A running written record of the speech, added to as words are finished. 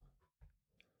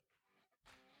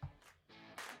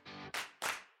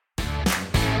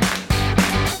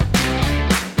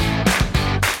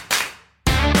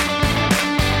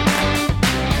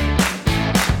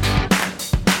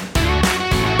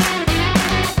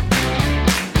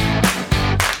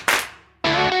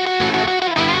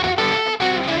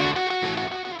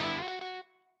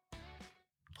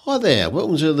Hi there,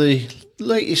 welcome to the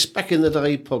latest Back in the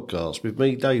Day podcast with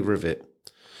me, Dave Rivet.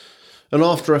 And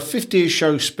after a 50th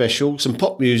show special, some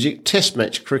pop music, test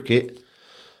match cricket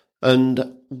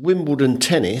and Wimbledon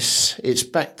tennis, it's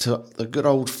back to the good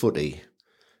old footy.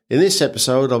 In this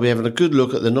episode, I'll be having a good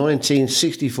look at the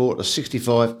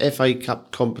 1964-65 FA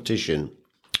Cup competition.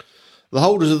 The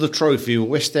holders of the trophy were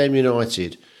West Ham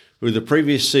United, who the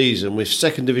previous season with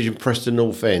 2nd Division Preston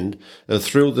North End had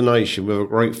thrilled the nation with a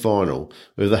great final,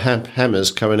 with the Hammers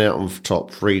coming out on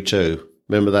top 3-2.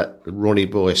 Remember that Ronnie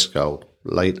Boyce goal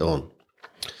late on.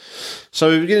 So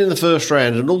we begin in the first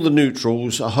round, and all the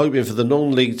neutrals are hoping for the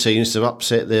non-league teams to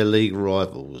upset their league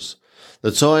rivals.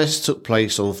 The ties took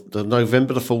place on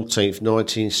November the 14th,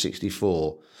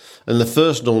 1964, and the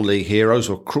first non-league heroes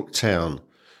were Crook Town.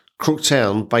 Crook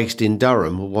Town, based in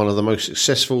Durham, were one of the most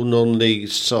successful non-league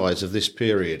sides of this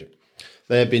period.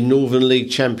 They had been Northern League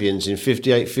champions in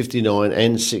 58-59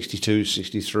 and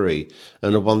 62-63,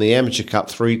 and had won the Amateur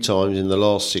Cup 3 times in the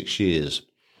last 6 years.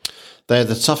 They had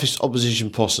the toughest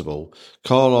opposition possible.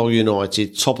 Carlisle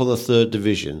United, top of the 3rd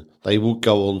Division, they would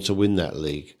go on to win that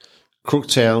league. Crook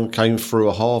Town came through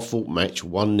a hard-fought match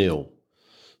 1-0.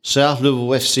 South Liverpool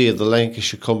FC of the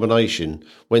Lancashire combination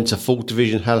went to 4th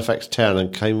Division Halifax Town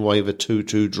and came away with a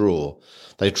 2-2 draw.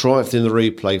 They triumphed in the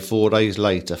replay 4 days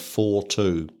later,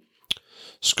 4-2.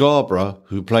 Scarborough,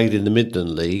 who played in the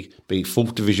Midland League, beat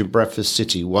 4th Division Bradford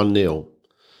City 1-0.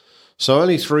 So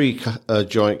only 3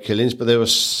 giant killings, but there were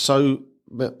so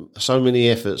many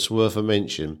efforts worth a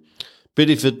mention.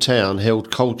 Bideford Town held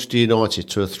Colchester United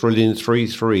to a thrilling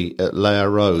 3-3 at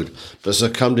Layer Road, but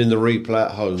succumbed in the replay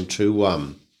at home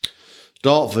 2-1.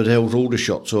 Dartford held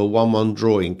Aldershot to a 1-1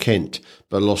 draw in Kent,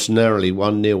 but lost narrowly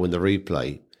 1-0 in the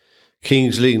replay.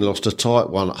 Kings Lynn lost a tight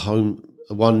 1-0 at home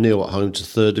to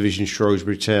 3rd Division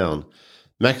Shrewsbury Town.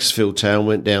 Maxfield Town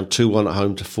went down 2-1 at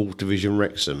home to 4th Division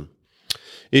Wrexham.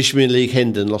 Isthmian League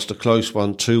Hendon lost a close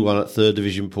 1-2 at 3rd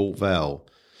Division Port Vale.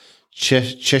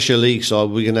 Cheshire League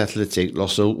side Wigan Athletic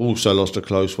also lost a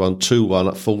close 1-2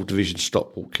 at 4th Division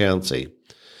Stockport County.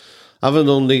 Other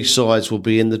non-league sides will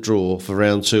be in the draw for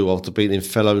round 2 after beating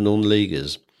fellow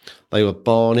non-leaguers. They were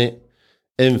Barnet,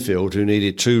 Enfield, who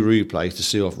needed 2 replays to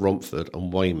see off Romford,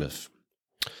 and Weymouth.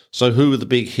 So who were the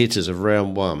big hitters of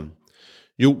round 1?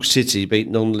 York City beat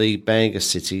non-league Bangor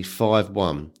City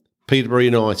 5-1. Peterborough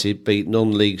United beat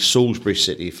non-league Salisbury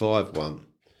City 5-1.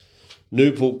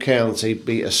 Newport County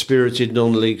beat a spirited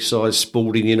non-league side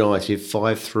Spalding United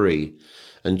 5-3,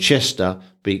 and Chester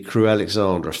beat Crewe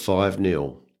Alexandra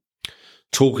 5-0.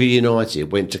 Torquay United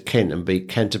went to Kent and beat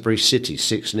Canterbury City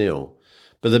 6-0,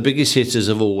 but the biggest hitters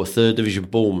of all were 3rd Division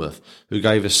Bournemouth, who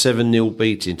gave a 7-0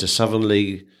 beating to Southern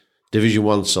League Division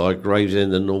 1 side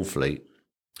Gravesend and Northfleet.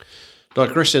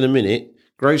 Digress in a minute,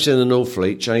 Gravesend and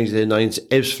Northfleet changed their name to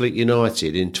Ebbsfleet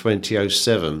United in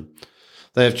 2007.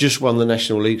 They have just won the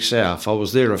National League South. I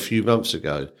was there a few months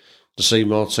ago to see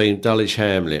my team Dulwich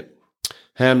Hamlet.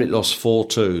 Hamlet lost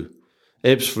 4-2.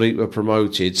 Ebbsfleet were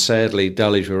promoted. Sadly,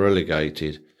 Dulwich were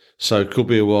relegated. So it could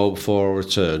be a while before I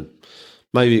return.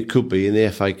 Maybe it could be in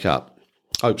the FA Cup.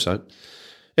 Hope so.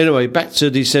 Anyway, back to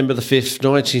December the 5th,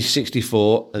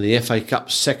 1964 and the FA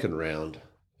Cup second round.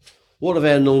 What of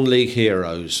our non-league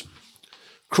heroes?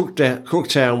 Crook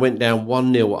Town went down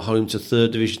 1-0 at home to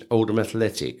 3rd Division Oldham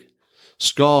Athletic.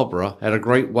 Scarborough had a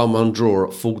great 1-1 draw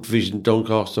at 4th Division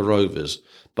Doncaster Rovers,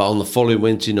 but on the following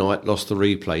Wednesday night lost the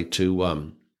replay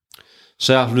 2-1.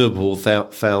 South Liverpool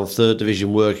found 3rd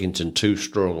Division Workington too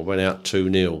strong and went out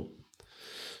 2-0.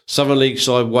 Southern League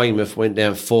side Weymouth went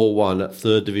down 4-1 at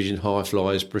 3rd Division High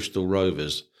Flyers Bristol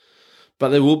Rovers. But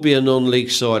there will be a non-league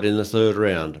side in the third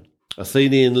round.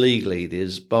 Athenian League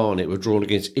leaders Barnet were drawn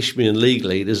against Isthmian League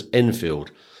leaders Enfield.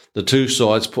 The two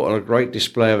sides put on a great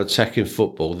display of attacking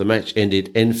football. The match ended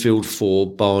Enfield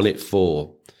 4, Barnet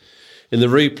 4. In the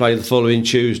replay the following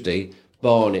Tuesday,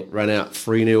 Barnet ran out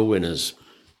 3-0 winners.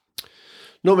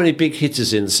 Not many big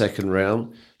hitters in the second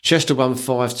round. Chester won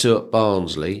 5-2 at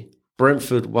Barnsley.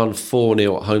 Brentford won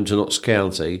 4-0 at home to Notts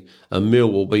County. And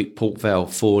Millwall beat Port Vale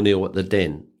 4-0 at the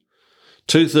Den.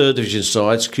 2 third division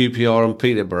sides, QPR and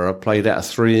Peterborough, played out a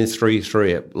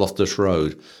 3-3 at Loftus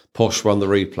Road. Posh won the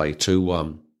replay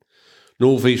 2-1.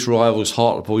 North East rivals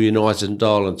Hartlepool United and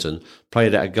Darlington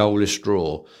played out a goalless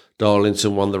draw.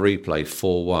 Darlington won the replay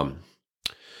 4-1.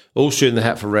 Also in the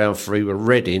hat for round 3 were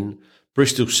Reading,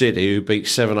 Bristol City, who beat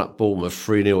 7-up Bournemouth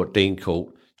 3-0 at Dean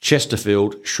Court,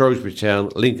 Chesterfield, Shrewsbury Town,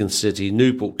 Lincoln City,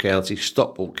 Newport County,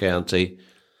 Stockport County,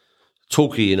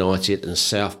 Torquay United and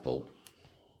Southport.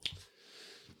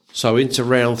 So into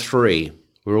round 3,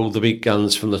 where all the big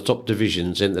guns from the top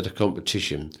divisions entered the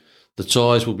competition. The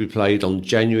ties will be played on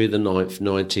January the 9th,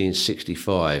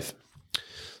 1965.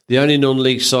 The only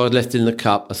non-league side left in the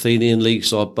Cup, Athenian league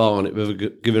side Barnet, were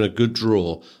given a good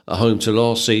draw at home to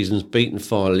last season's beaten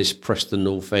finalist Preston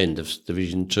North End of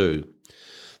Division 2.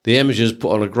 The Amateurs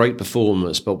put on a great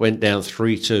performance but went down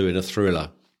 3-2 in a thriller.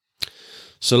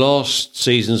 So last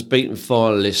season's beaten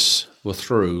finalists were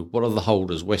through. What are the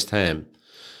holders? West Ham.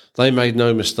 They made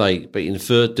no mistake, beating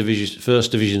First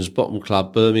Division's bottom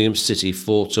club Birmingham City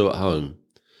 4-2 at home.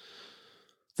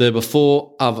 There were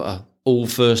 4 other all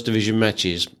First Division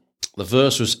matches. The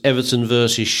first was Everton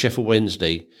versus Sheffield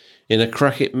Wednesday. In a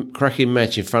cracking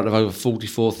match in front of over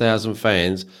 44,000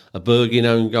 fans, a Bergin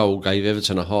own goal gave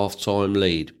Everton a half-time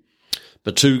lead.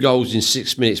 But 2 goals in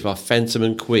 6 minutes by Phantom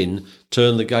and Quinn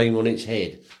turned the game on its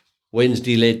head.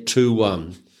 Wednesday led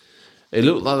 2-1. It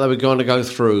looked like they were going to go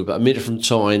through, but a minute from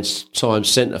time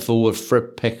centre forward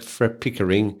Fred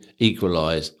Pickering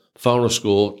equalised. Final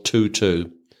score 2-2.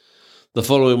 The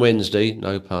following Wednesday,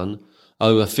 no pun,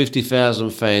 over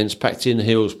 50,000 fans packed in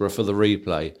Hillsborough for the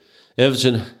replay.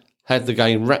 Everton had the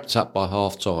game wrapped up by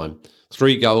half-time.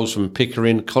 3 goals from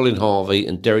Pickering, Colin Harvey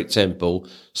and Derek Temple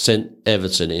sent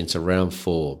Everton into round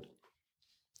 4.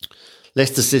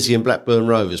 Leicester City and Blackburn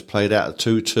Rovers played out at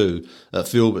 2-2 at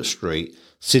Filbert Street.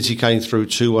 City came through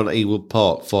 2-1 at Ewood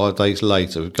Park 5 days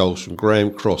later with goals from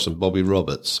Graham Cross and Bobby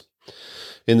Roberts.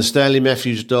 In the Stanley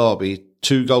Matthews derby,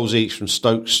 2 goals each from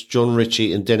Stokes, John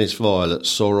Ritchie and Dennis Violet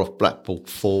saw off Blackpool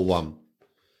 4-1.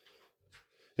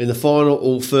 In the final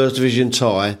all First Division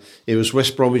tie, it was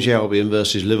West Bromwich Albion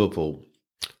versus Liverpool.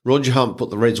 Roger Hunt put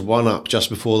the Reds 1-up just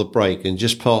before the break, and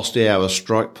just past the hour,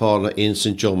 strike partner Ian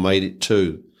St John made it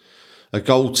 2. A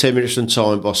goal 10 minutes from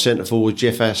time by centre forward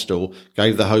Jeff Astle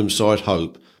gave the home side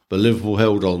hope, but Liverpool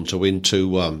held on to win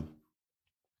 2-1.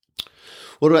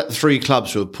 What about the 3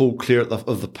 clubs who were pulled clear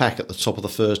of the pack at the top of the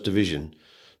First Division?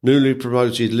 Newly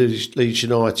promoted Leeds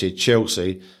United,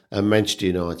 Chelsea and Manchester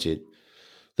United.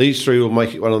 These 3 will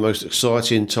make it one of the most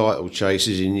exciting title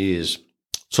chases in years.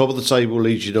 Top of the table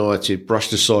Leeds United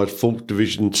brushed aside 4th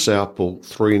Division Southport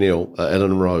 3-0 at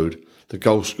Ellen Road. The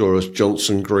goal scorers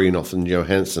Johnson, Greenough and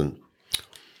Johansson.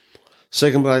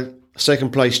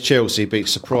 Second place Chelsea beat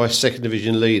surprise 2nd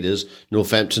Division leaders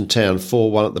Northampton Town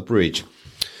 4-1 at the Bridge.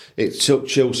 It took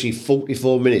Chelsea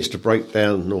 44 minutes to break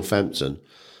down Northampton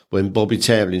when Bobby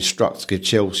Tamlin struck to give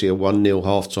Chelsea a 1-0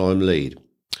 half-time lead.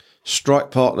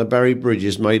 Strike partner Barry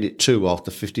Bridges made it 2 after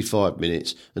 55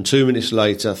 minutes, and 2 minutes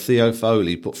later Theo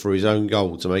Foley put for his own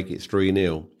goal to make it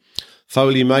 3-0.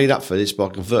 Foley made up for this by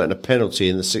converting a penalty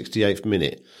in the 68th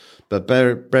minute, but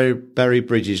Barry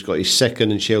Bridges got his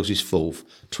second and Chelsea's 4th,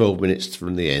 12 minutes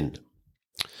from the end.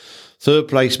 Third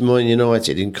place Man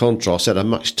United, in contrast, had a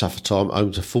much tougher time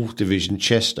home to 4th Division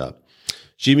Chester.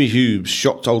 Jimmy Hughes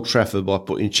shocked Old Trafford by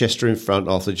putting Chester in front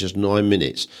after just 9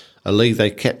 minutes, a lead they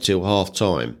kept till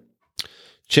half-time.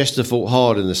 Chester fought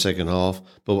hard in the second half,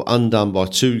 but were undone by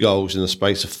 2 goals in the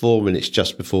space of 4 minutes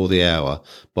just before the hour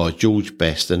by George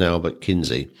Best and Albert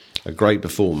Kinsey. A great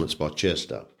performance by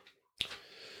Chester.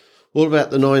 What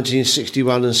about the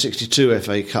 1961 and 62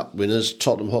 FA Cup winners,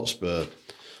 Tottenham Hotspur?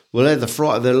 Well, they had the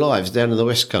fright of their lives down in the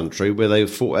West Country, where they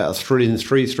fought out a thrilling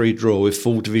 3-3 draw with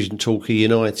 4th Division Torquay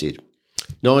United.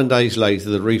 9 days later,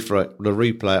 the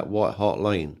replay at White Hart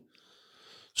Lane.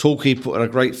 Torquay put in a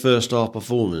great first half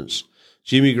performance.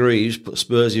 Jimmy Greaves put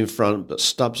Spurs in front, but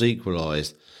Stubbs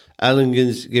equalised. Alan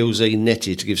Gilsey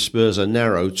netted to give Spurs a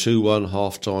narrow 2-1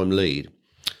 half-time lead.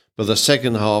 But the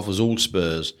second half was all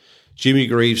Spurs. Jimmy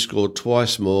Greaves scored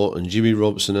twice more and Jimmy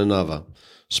Robson another.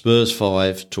 Spurs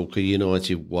 5, Torquay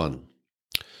United 1.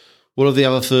 One of the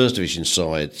other First Division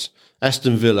sides,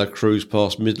 Aston Villa cruised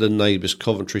past Midland neighbours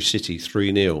Coventry City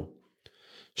 3-0.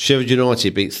 Sheffield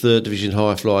United beat 3rd Division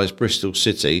High Flyers Bristol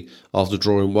City after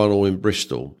drawing 1-1 in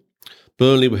Bristol.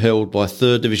 Burnley were held by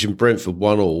 3rd Division Brentford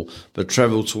 1-1, but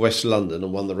travelled to West London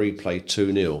and won the replay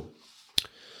 2-0.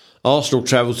 Arsenal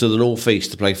travelled to the North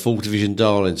East to play 4th Division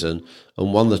Darlington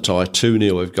and won the tie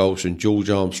 2-0 with goals from George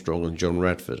Armstrong and John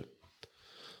Radford.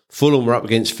 Fulham were up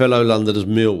against fellow Londoners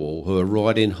Millwall, who were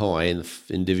riding high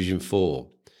in Division 4.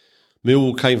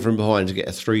 Millwall came from behind to get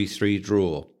a 3-3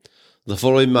 draw. The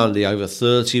following Monday, over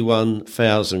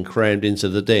 31,000 crammed into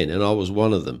the Den, and I was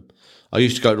one of them. I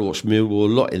used to go to watch Millwall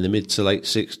a lot in the mid to late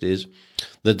 60s.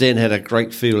 The Den had a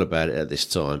great feel about it at this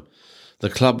time. The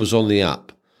club was on the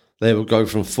up. They would go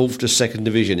from 4th to 2nd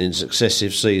Division in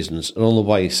successive seasons, and on the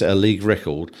way set a league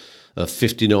record of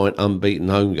 59 unbeaten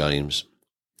home games.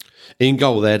 In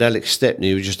goal they had Alex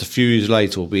Stepney, who just a few years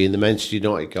later will be in the Manchester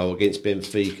United goal against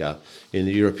Benfica in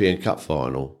the European Cup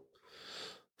final.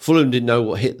 Fulham didn't know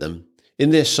what hit them. In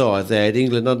their side, they had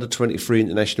England under-23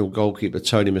 international goalkeeper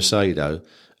Tony Macedo,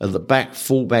 at the back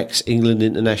full-backs England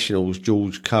internationals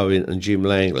George Cohen and Jim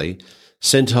Langley,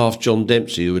 centre-half John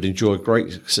Dempsey, who would enjoy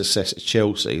great success at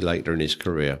Chelsea later in his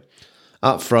career.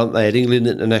 Up front, they had England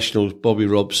internationals Bobby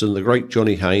Robson, the great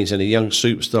Johnny Haynes, and a young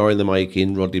superstar in the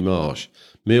making, Rodney Marsh.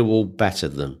 Millwall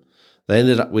battered them. They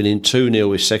ended up winning 2-0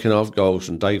 with second-half goals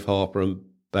from Dave Harper and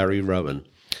Barry Rowan.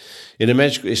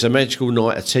 It's a magical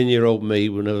night a 10-year-old me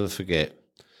will never forget.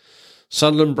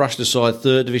 Sunderland brushed aside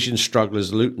third division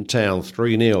strugglers Luton Town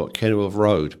 3-0 at Kenilworth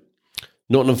Road.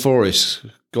 Nottingham Forest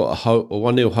got a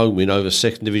 1-0 home win over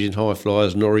second division high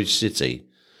flyers Norwich City.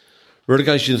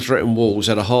 Relegation threatened Wolves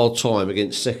had a hard time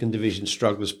against second division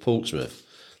strugglers Portsmouth.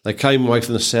 They came away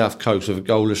from the south coast with a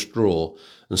goalless draw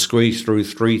and squeezed through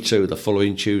 3-2 the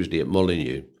following Tuesday at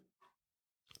Molineux.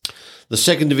 The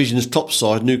second division's top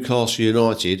side, Newcastle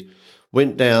United,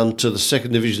 went down to the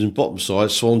second division's bottom side,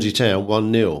 Swansea Town,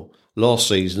 1-0, last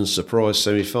season's surprise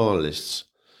semi-finalists.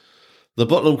 The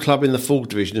bottom club in the fourth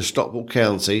division of Stockport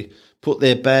County put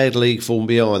their bad league form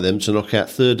behind them to knock out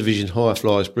third division high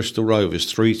flyers Bristol Rovers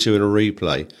 3-2 in a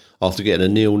replay after getting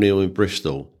a 0-0 in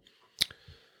Bristol.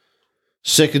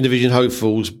 Second division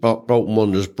hopefuls Bolton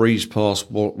Wanderers breezed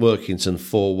past Workington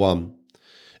 4-1.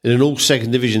 In an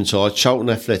all-second division tie, Charlton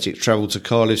Athletic travelled to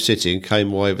Cardiff City and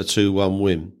came away with a 2-1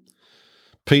 win.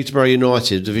 Peterborough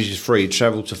United, Division 3,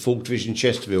 travelled to 4th Division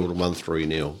Chesterfield and won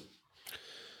 3-0.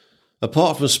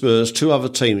 Apart from Spurs, two other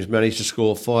teams managed to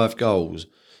score 5 goals.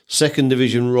 Second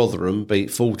Division Rotherham beat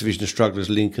 4th Division strugglers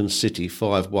Lincoln City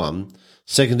 5-1.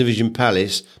 Second Division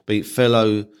Palace beat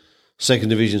fellow Second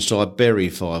Division side Bury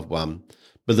 5-1.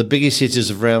 But the biggest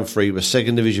hitters of round 3 were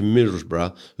Second Division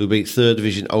Middlesbrough, who beat 3rd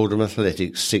Division Oldham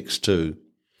Athletics 6-2.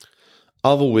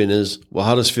 Other winners were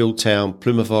Huddersfield Town,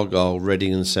 Plymouth Argyle,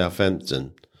 Reading and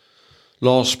Southampton.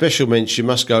 Last special mention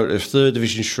must go to 3rd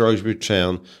Division Shrewsbury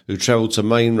Town, who travelled to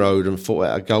Main Road and fought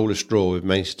out a goalless draw with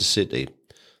Manchester City.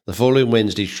 The following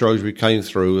Wednesday, Shrewsbury came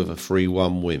through with a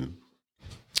 3-1 win.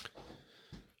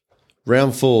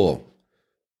 Round 4.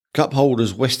 Cup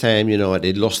holders West Ham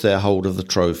United lost their hold of the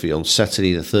trophy on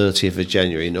Saturday the 30th of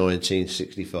January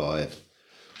 1965.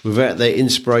 Without their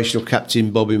inspirational captain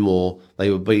Bobby Moore,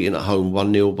 they were beaten at home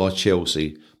 1-0 by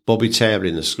Chelsea, Bobby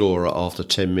Tamblyn the scorer after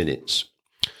 10 minutes.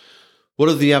 What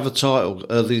of the other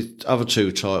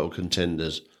two title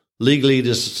contenders? League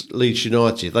leaders Leeds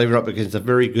United, they were up against a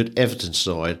very good Everton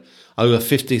side. Over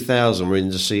 50,000 were in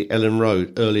to see Ellen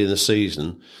Road early in the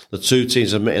season. The two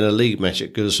teams had met in a league match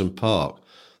at Goodison Park.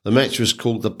 The match was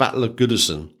called the Battle of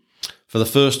Goodison. For the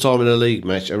first time in a league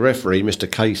match, a referee, Mr.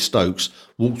 K. Stokes,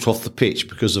 walked off the pitch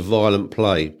because of violent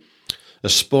play. A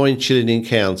spine-chilling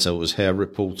encounter was how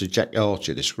reporter Jack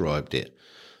Archer described it.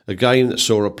 A game that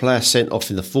saw a player sent off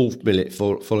in the 4th minute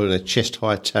following a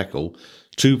chest-high tackle.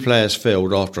 2 players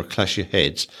fell after a clash of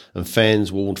heads and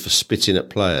fans warned for spitting at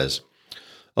players.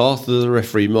 After the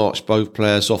referee marched both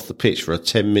players off the pitch for a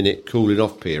 10-minute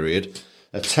cooling-off period,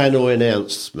 a tannoy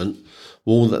announcement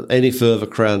warned that any further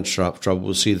crowd trouble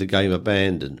would see the game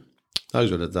abandoned. Those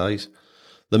were the days.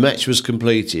 The match was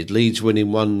completed, Leeds winning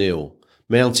 1-0.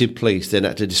 Mounted police then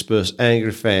had to disperse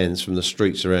angry fans from the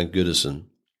streets around Goodison.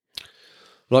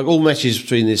 Like all matches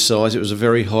between these sides, it was a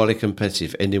very highly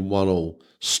competitive, ending 1-1.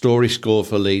 Story scored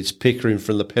for Leeds, Pickering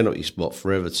from the penalty spot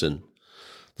for Everton.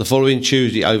 The following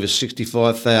Tuesday, over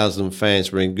 65,000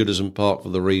 fans were in Goodison Park for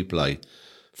the replay.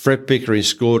 Fred Pickering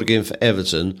scored again for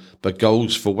Everton, but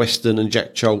goals for Weston and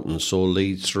Jack Charlton saw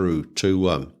Leeds through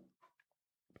 2-1.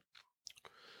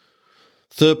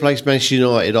 Third place Manchester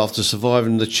United, after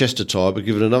surviving the Chester tie, were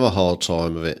given another hard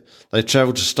time of it. They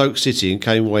travelled to Stoke City and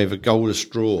came away with a goalless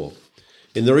draw.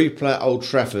 In the replay at Old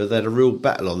Trafford, they had a real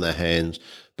battle on their hands,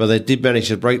 but they did manage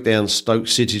to break down Stoke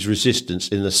City's resistance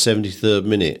in the 73rd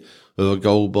minute with a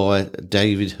goal by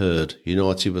David Hurd.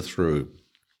 United were through.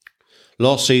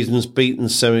 Last season's beaten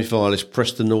semi-finalists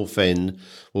Preston North End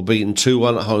were beaten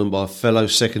 2-1 at home by fellow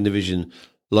second division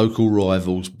local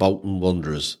rivals Bolton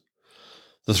Wanderers.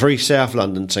 The 3 South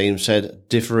London teams had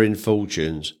differing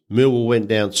fortunes. Millwall went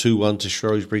down 2-1 to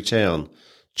Shrewsbury Town.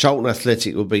 Charlton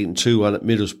Athletic were beaten 2-1 at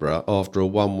Middlesbrough after a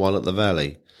 1-1 at the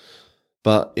Valley.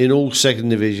 But in an all second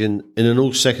division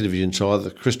tie,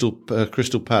 the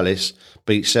Crystal Palace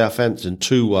beat Southampton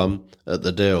 2-1 at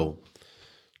the Dell.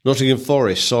 Nottingham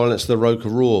Forest silenced the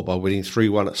Roker-Roar by winning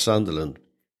 3-1 at Sunderland.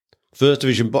 First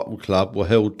Division bottom club were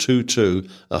held 2-2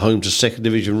 at home to Second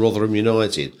Division Rotherham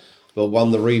United, but won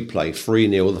the replay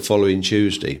 3-0 the following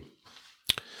Tuesday.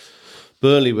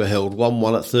 Burnley were held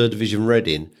 1-1 at Third Division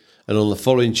Reading, and on the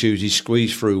following Tuesday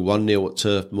squeezed through 1-0 at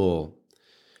Turf Moor.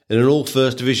 In an all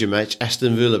First Division match,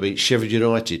 Aston Villa beat Sheffield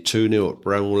United 2-0 at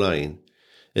Bramall Lane.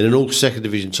 In an all second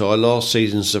division tie, last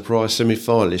season's surprise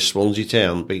semi-finalist Swansea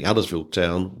Town beat Huddersfield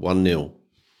Town 1-0.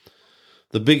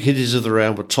 The big hitters of the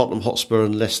round were Tottenham Hotspur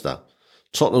and Leicester.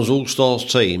 Tottenham's all-stars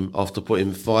team, after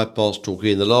putting 5 past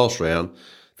Torquay in the last round,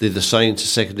 did the same to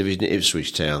second division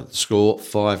Ipswich Town. The score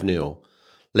 5-0.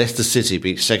 Leicester City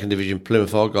beat second division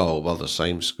Plymouth Argyle by the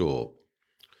same score.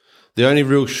 The only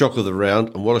real shock of the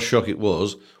round, and what a shock it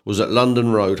was at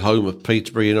London Road, home of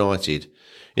Peterborough United.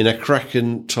 In a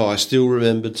cracking tie still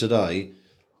remembered today,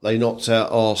 they knocked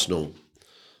out Arsenal.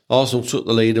 Arsenal took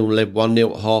the lead and led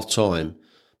 1-0 at half-time,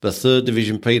 but third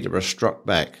division Peterborough struck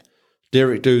back.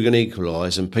 Derek Dugan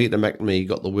equalised and Peter McNamee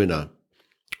got the winner.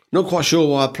 Not quite sure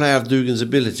why a player of Dugan's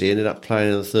ability ended up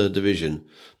playing in the third division,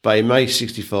 but in May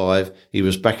 65 he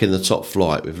was back in the top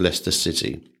flight with Leicester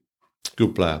City.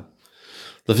 Good player.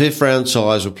 The fifth round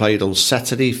ties were played on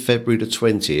Saturday, February the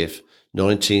 20th,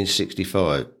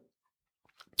 1965.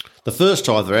 The first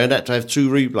tie of the round had to have 2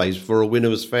 replays before a winner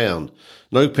was found.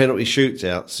 No penalty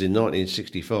shootouts in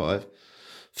 1965.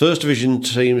 First division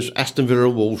teams Aston Villa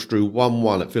and Wolves drew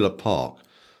 1-1 at Villa Park.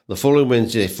 The following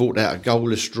Wednesday they fought out a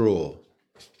goalless draw.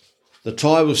 The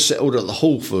tie was settled at the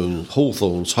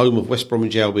Hawthorns, home of West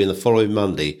Bromwich Albion, the following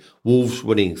Monday, Wolves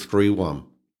winning 3-1.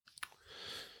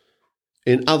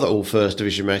 In other all first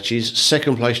division matches,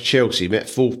 second place Chelsea met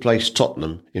fourth place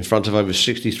Tottenham in front of over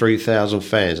 63,000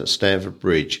 fans at Stamford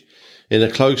Bridge. In a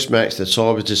close match, the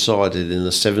tie was decided in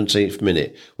the 17th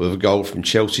minute with a goal from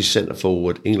Chelsea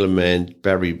centre-forward England man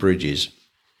Barry Bridges.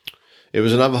 It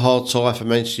was another hard tie for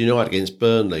Manchester United against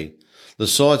Burnley. The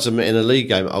sides had met in a league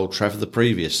game at Old Trafford the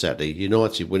previous Saturday,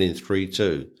 United winning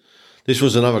 3-2. This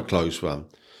was another close one.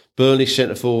 Burnley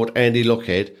centre-forward Andy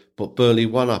Lockhead put Burnley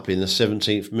 1-up in the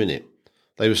 17th minute.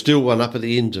 They were still 1-up at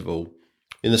the interval.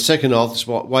 In the second half,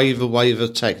 despite wave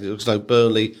attack, it looks as though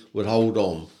Burnley would hold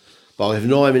on. But with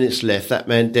 9 minutes left, that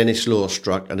man Dennis Law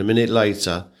struck, and a minute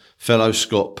later, fellow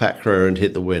Scot Pat Crerand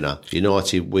hit the winner.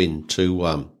 United win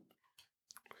 2-1.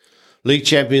 League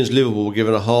champions Liverpool were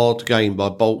given a hard game by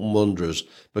Bolton Wanderers,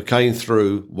 but came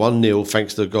through 1-0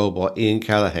 thanks to a goal by Ian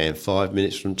Callaghan 5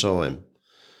 minutes from time.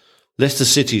 Leicester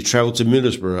City travelled to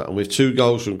Middlesbrough and with 2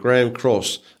 goals from Graham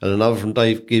Cross and another from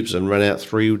Dave Gibson ran out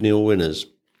 3-0 winners.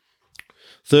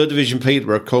 Third division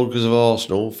Peterborough, conquerors of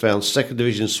Arsenal, found second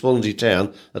division Swansea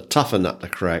Town a tougher nut to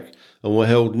crack and were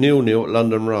held 0-0 at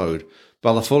London Road,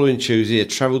 but the following Tuesday had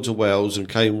travelled to Wales and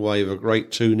came away with a great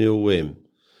 2-0 win.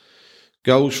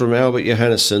 Goals from Albert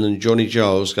Johannesson and Johnny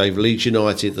Giles gave Leeds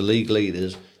United, the league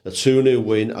leaders, a 2-0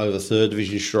 win over third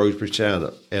division Shrewsbury Town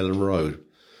at Ellen Road.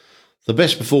 The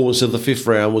best performance of the fifth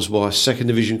round was by second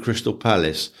division Crystal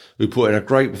Palace, who put in a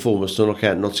great performance to knock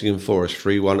out Nottingham Forest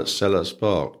 3-1 at Selhurst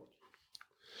Park.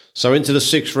 So into the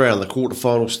sixth round, the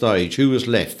quarter-final stage, who was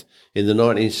left in the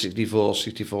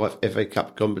 1964-65 FA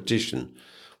Cup competition?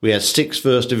 We had 6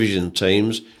 first division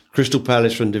teams, Crystal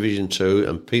Palace from Division 2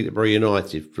 and Peterborough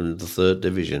United from the third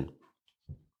division.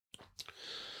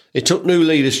 It took new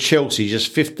leaders Chelsea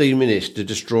just 15 minutes to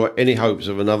destroy any hopes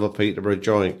of another Peterborough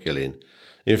giant killing.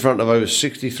 In front of over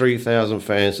 63,000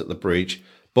 fans at the bridge,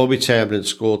 Bobby Tamblyn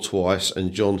scored twice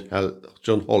and John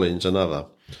Hollins another.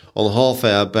 On the half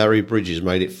hour, Barry Bridges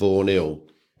made it 4-0.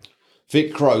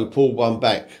 Vic Crow pulled one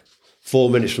back 4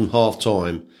 minutes from half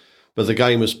time, but the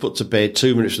game was put to bed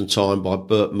 2 minutes from time by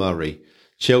Bert Murray.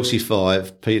 Chelsea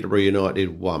 5, Peterborough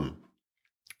United 1.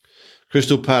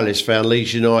 Crystal Palace found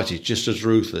Leeds United just as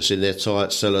ruthless in their tie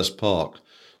at Selhurst Park.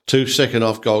 2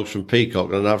 second-half goals from Peacock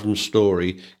and another from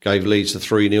Story gave Leeds a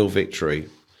 3-0 victory.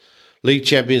 League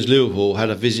champions Liverpool had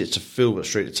a visit to Filbert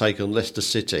Street to take on Leicester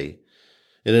City.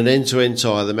 In an end-to-end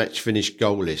tie, the match finished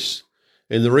goalless.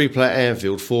 In the replay at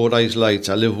Anfield 4 days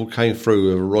later, Liverpool came through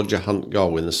with a Roger Hunt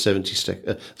goal in the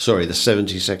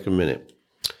 72nd minute.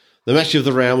 The match of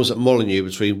the round was at Molineux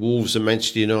between Wolves and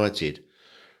Manchester United.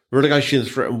 Relegation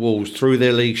threatened Wolves threw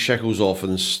their league shackles off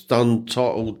and stunned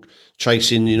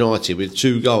title-chasing United with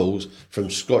 2 goals from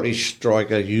Scottish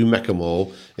striker Hugh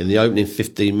McAmore in the opening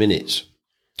 15 minutes.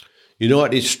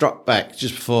 United struck back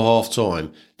just before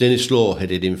half-time. Dennis Law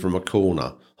headed in from a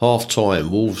corner. Half-time,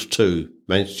 Wolves 2,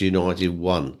 Manchester United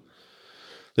 1.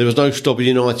 There was no stopping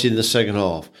United in the second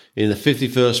half. In the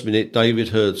 51st minute, David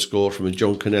Hurd scored from a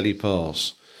John Kennelly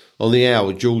pass. On the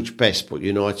hour, George Best put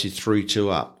United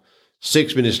 3-2 up.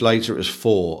 6 minutes later, it was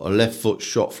 4, a left-foot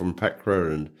shot from Pat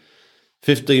Crerand.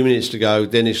 15 minutes to go,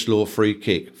 Dennis Law free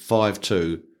kick,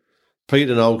 5-2.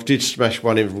 Peter Knowles did smash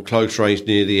one in from close range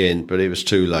near the end, but it was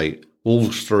too late.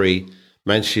 Wolves 3,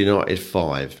 Manchester United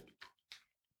 5.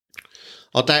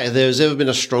 I doubt if there has ever been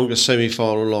a stronger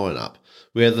semi-final lineup.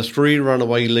 We had the 3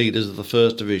 runaway leaders of the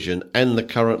First Division and the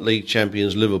current league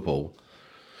champions Liverpool.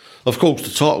 Of course, the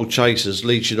title chasers,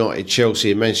 Leeds United,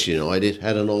 Chelsea and Manchester United,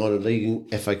 had an eye on a leading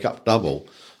FA Cup double,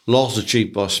 last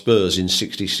achieved by Spurs in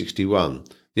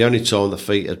 60-61, the only time the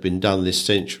feat had been done this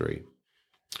century.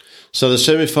 So the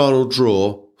semi-final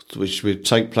draw, which would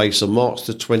take place on March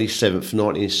the 27th,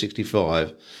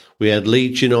 1965, we had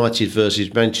Leeds United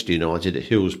versus Manchester United at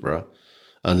Hillsborough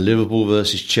and Liverpool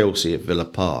versus Chelsea at Villa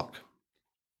Park.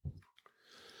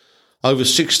 Over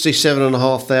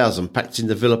 67,500 packed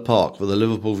into Villa Park for the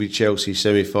Liverpool v Chelsea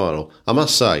semi-final. I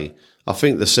must say, I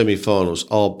think the semi-finals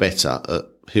are better at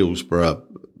Hillsborough,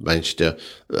 Manchester,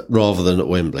 rather than at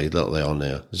Wembley, like they are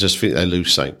now. I just think they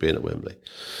lose something being at Wembley.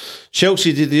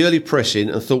 Chelsea did the early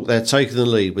pressing and thought they had taken the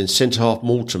lead when centre-half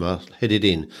Mortimer headed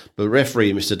in, but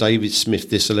referee Mr David Smith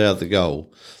disallowed the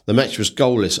goal. The match was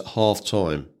goalless at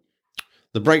half-time.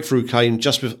 The breakthrough came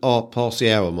just past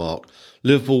the hour mark.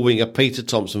 Liverpool winger Peter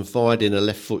Thompson fired in a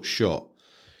left-foot shot.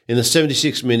 In the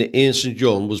 76th minute, Ian St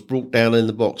John was brought down in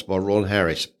the box by Ron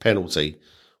Harris, penalty.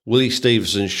 Willie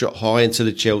Stevenson shot high into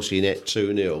the Chelsea net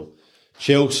 2-0.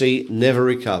 Chelsea never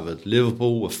recovered.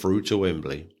 Liverpool were through to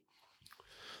Wembley.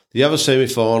 The other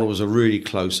semi-final was a really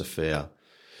close affair.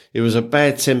 It was a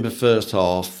bad temper first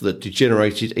half that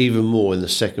degenerated even more in the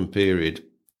second period.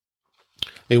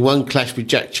 In one clash with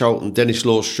Jack Charlton, Dennis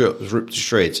Law's shirt was ripped to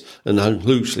shreds and hung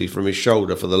loosely from his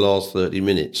shoulder for the last 30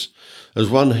 minutes. As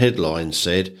one headline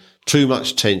said, too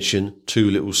much tension, too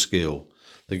little skill.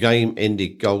 The game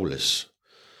ended goalless.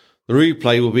 The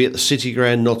replay will be at the City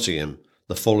Ground, Nottingham,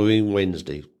 the following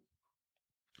Wednesday.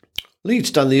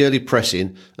 Leeds done the early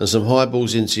pressing and some high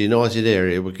balls into the United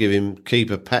area were giving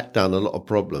keeper Pat Dunn a lot of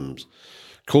problems.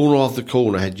 Corner after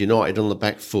corner had United on the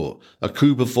back foot. A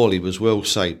Cooper volley was well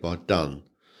saved by Dunn.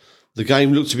 The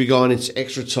game looked to be going into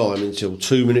extra time until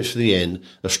 2 minutes for the end.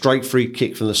 A straight free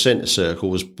kick from the centre circle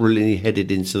was brilliantly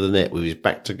headed into the net with his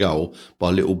back to goal by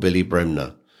little Billy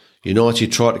Bremner.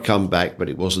 United tried to come back, but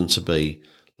it wasn't to be.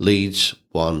 Leeds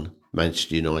 1,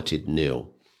 Manchester United 0.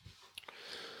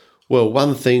 Well,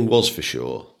 one thing was for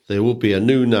sure. There will be a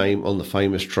new name on the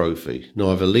famous trophy.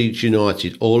 Neither Leeds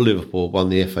United or Liverpool won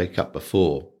the FA Cup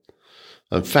before.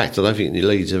 In fact, I don't think the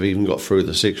Leeds have even got through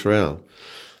the sixth round.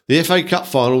 The FA Cup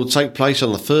final will take place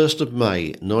on the 1st of May,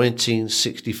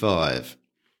 1965.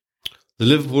 The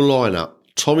Liverpool lineup: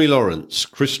 Tommy Lawrence,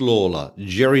 Chris Lawler,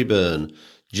 Jerry Byrne,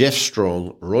 Jeff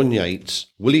Strong, Ron Yates,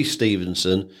 Willie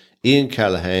Stevenson, Ian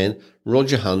Callaghan,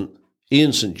 Roger Hunt,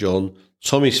 Ian St John,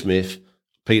 Tommy Smith,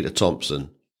 Peter Thompson.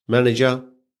 Manager: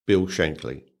 Bill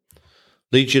Shankly.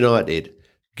 Leeds United: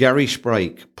 Gary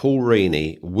Sprake, Paul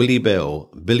Reaney, Willie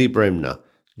Bell, Billy Bremner,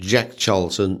 Jack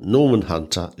Charlton, Norman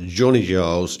Hunter, Johnny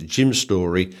Giles, Jim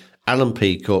Story, Alan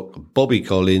Peacock, Bobby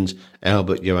Collins,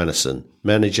 Albert Johannesson.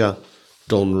 Manager: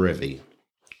 Don Revie.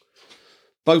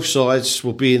 Both sides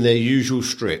will be in their usual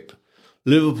strip.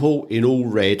 Liverpool in all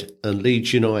red and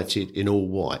Leeds United in all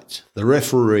white. The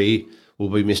referee will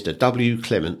be Mr W.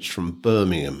 Clements from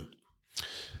Birmingham.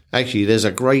 Actually, there's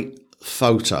a great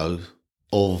photo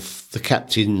of the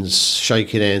captains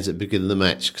shaking hands at the beginning of the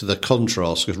match, because the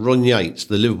contrast, because Ron Yates,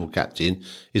 the Liverpool captain,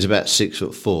 is about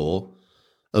 6'4",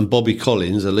 and Bobby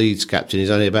Collins, the Leeds captain, is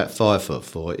only about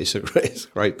 5'4". It's a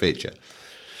great picture.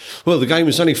 Well, the game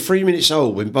was only 3 minutes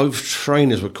old when both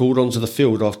trainers were called onto the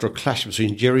field after a clash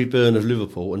between Jerry Byrne of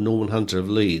Liverpool and Norman Hunter of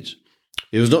Leeds.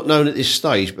 It was not known at this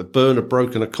stage, but Byrne had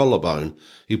broken a collarbone.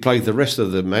 He played the rest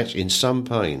of the match in some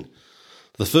pain.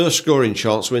 The first scoring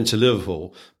chance went to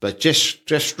Liverpool, but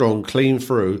Jeff Strong cleaned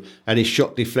through and his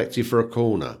shot deflected for a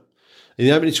corner. In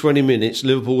the opening 20 minutes,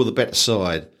 Liverpool were the better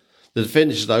side. The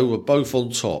defenders, though, were both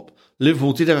on top.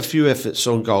 Liverpool did have a few efforts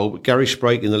on goal, but Gary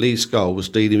Sprake in the Leeds goal was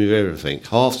dealing with everything.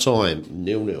 Half-time,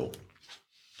 0-0.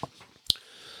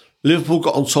 Liverpool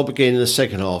got on top again in the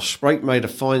second half. Sprake made a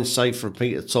fine save from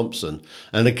Peter Thompson,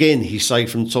 and again he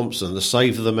saved from Thompson, the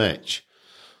save of the match.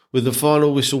 With the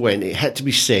final whistle went, it had to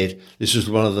be said this was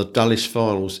one of the dullest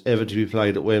finals ever to be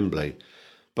played at Wembley.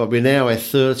 But we now had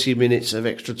 30 minutes of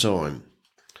extra time.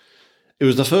 It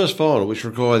was the first final which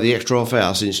required the extra half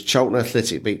hour since Charlton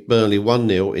Athletic beat Burnley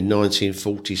 1-0 in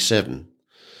 1947.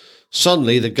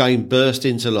 Suddenly the game burst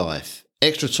into life.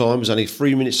 Extra time was only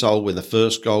 3 minutes old when the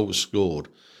first goal was scored.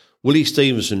 Willie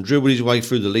Stevenson dribbled his way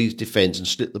through the Leeds defence and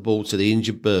slipped the ball to the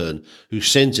injured Byrne, who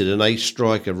centred, and ace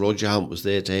striker Roger Hunt was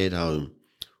there to head home.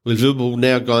 With Liverpool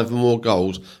now going for more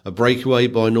goals, a breakaway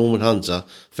by Norman Hunter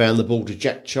found the ball to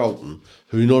Jack Charlton,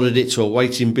 who nodded it to a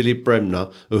waiting Billy Bremner,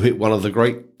 who hit one of the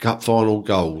great cup final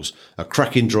goals, a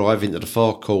cracking drive into the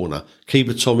far corner.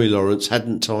 Keeper Tommy Lawrence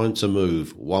hadn't time to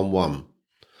move, 1-1.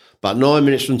 But 9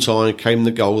 minutes from time came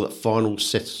the goal that finally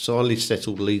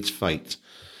settled Leeds' fate.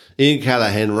 Ian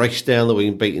Callaghan raced down the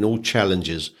wing, beating all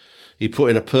challengers. He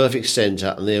put in a perfect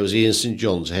centre, and there was Ian St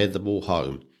John's to head the ball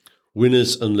home.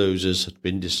 Winners and losers had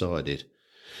been decided.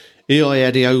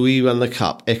 Adi, we won the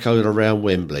cup, echoed around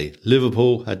Wembley.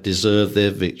 Liverpool had deserved their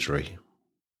victory.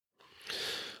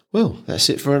 Well, that's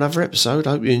it for another episode.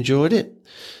 I hope you enjoyed it.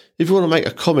 If you want to make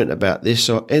a comment about this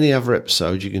or any other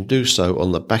episode, you can do so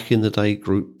on the Back in the Day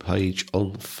group page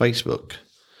on Facebook.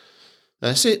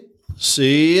 That's it.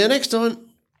 See you next time.